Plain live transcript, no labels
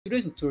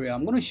today's tutorial,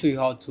 I'm going to show you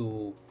how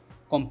to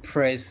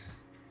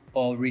compress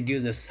or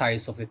reduce the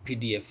size of a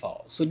PDF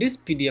file. So this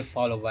PDF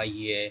file over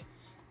here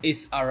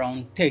is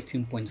around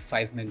 13.5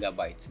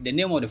 megabytes. The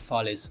name of the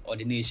file is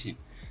ordination,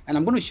 and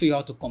I'm going to show you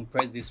how to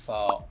compress this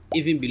file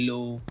even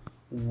below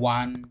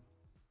 1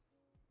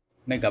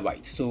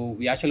 megabyte. So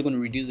we're actually going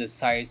to reduce the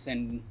size,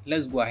 and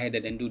let's go ahead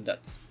and do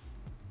that.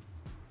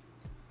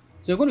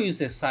 So we're going to use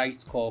a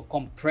site called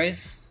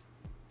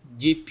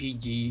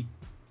compressjpg.com.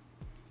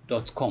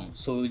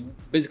 So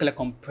basically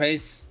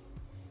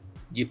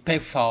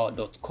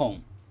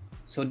compressjpegfile.com.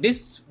 So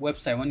this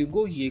website, when you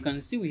go here, you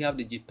can see we have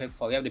the JPEG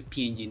file, we have the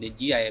PNG, the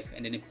GIF,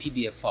 and then the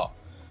PDF file.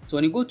 So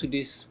when you go to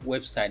this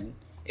website,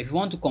 if you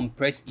want to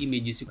compress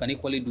images, you can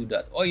equally do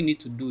that. All you need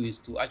to do is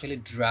to actually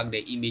drag the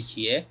image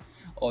here,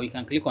 or you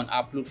can click on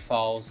upload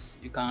files.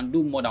 You can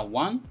do more than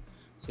one.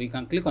 So you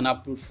can click on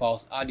upload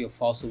files, add your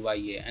files over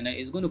here, and then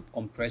it's going to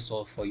compress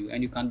all for you,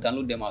 and you can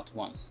download them at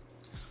once.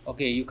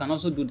 Okay, you can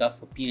also do that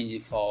for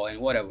PNG file and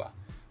whatever.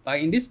 But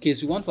in this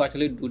case, we want to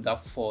actually do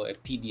that for a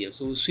PDF.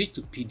 So we'll switch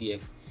to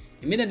PDF.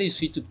 Immediately you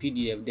switch to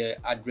PDF, the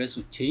address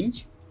will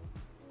change.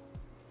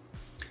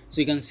 So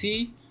you can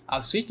see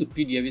I've switched to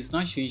PDF. It's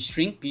now showing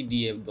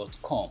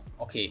shrinkpdf.com.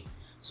 Okay,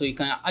 so you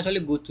can actually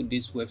go to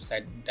this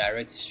website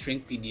direct,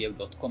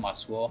 shrinkpdf.com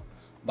as well.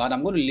 But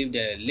I'm going to leave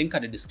the link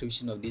at the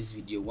description of this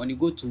video. When you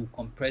go to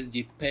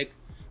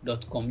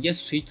compressjpeg.com,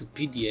 just switch to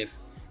PDF,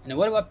 and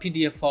whatever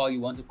PDF file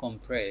you want to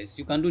compress,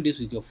 you can do this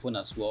with your phone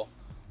as well.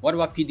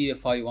 Whatever PDF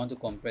file you want to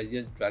compress,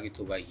 just drag it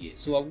over here.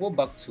 So I'll go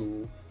back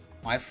to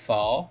my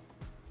file.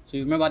 So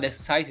you remember the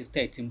size is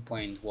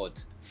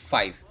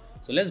 13.5.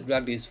 So let's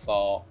drag this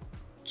file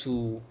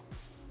to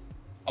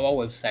our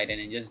website and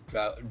then just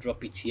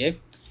drop it here.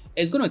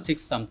 It's going to take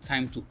some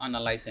time to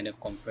analyze and then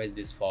compress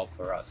this file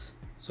for us.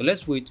 So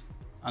let's wait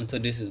until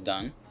this is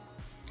done.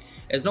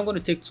 It's not going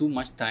to take too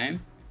much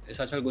time. It's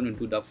actually going to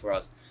do that for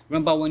us.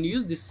 Remember, when you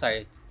use this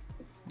site,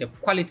 the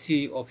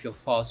quality of your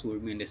files will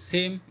remain the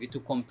same. It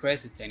will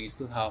compress it and you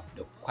still have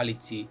the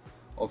quality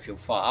of your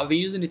file. I've been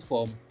using it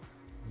for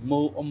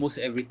almost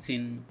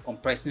everything,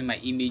 compressing my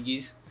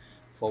images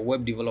for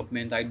web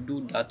development. I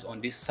do that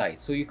on this site.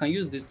 So you can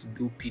use this to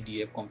do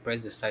PDF,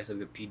 compress the size of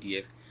your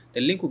PDF.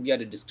 The link will be at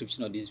the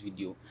description of this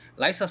video.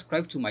 Like,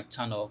 subscribe to my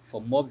channel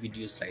for more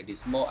videos like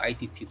this, more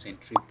IT tips and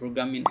tricks,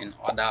 programming and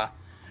other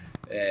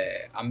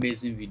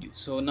amazing videos.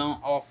 So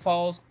now our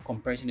files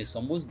compression is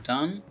almost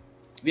done.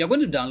 We are going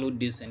to download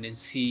this and then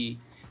see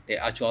the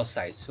actual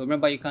size. So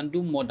remember, you can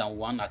do more than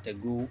one at a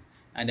go,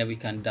 and then we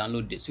can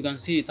download this. You can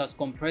see it has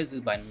compressed this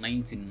by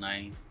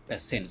 99%.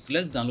 So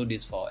let's download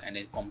this file and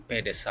then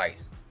compare the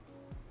size.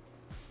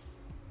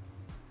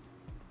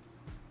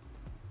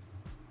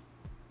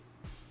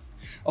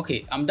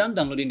 Okay, I'm done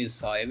downloading this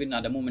file. Even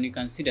at the moment, you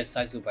can see the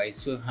size over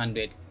is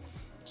 1200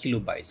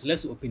 kilobytes. So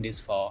let's open this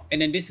file,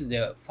 and then this is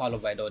the file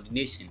of the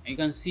ordination. And you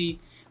can see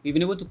we've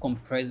been able to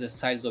compress the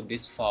size of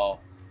this file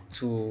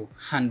to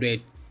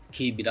 100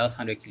 KB. That's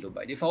 100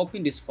 kilobytes. If I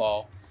open this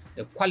file,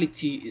 the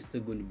quality is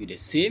still going to be the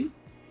same.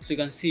 So you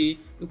can see,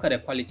 look at the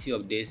quality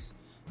of this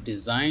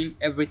design.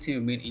 Everything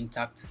remain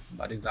intact,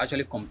 but we've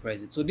actually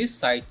compressed it. So this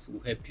site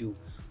will help you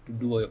to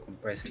do all your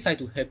compressing. This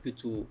site will help you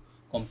to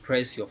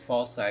compress your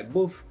file size,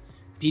 both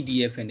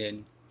PDF and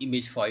then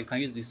image file. You can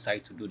use this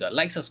site to do that.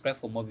 Like, subscribe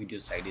for more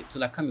videos like this.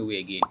 Till I come your way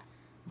again.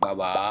 Bye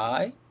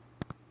bye.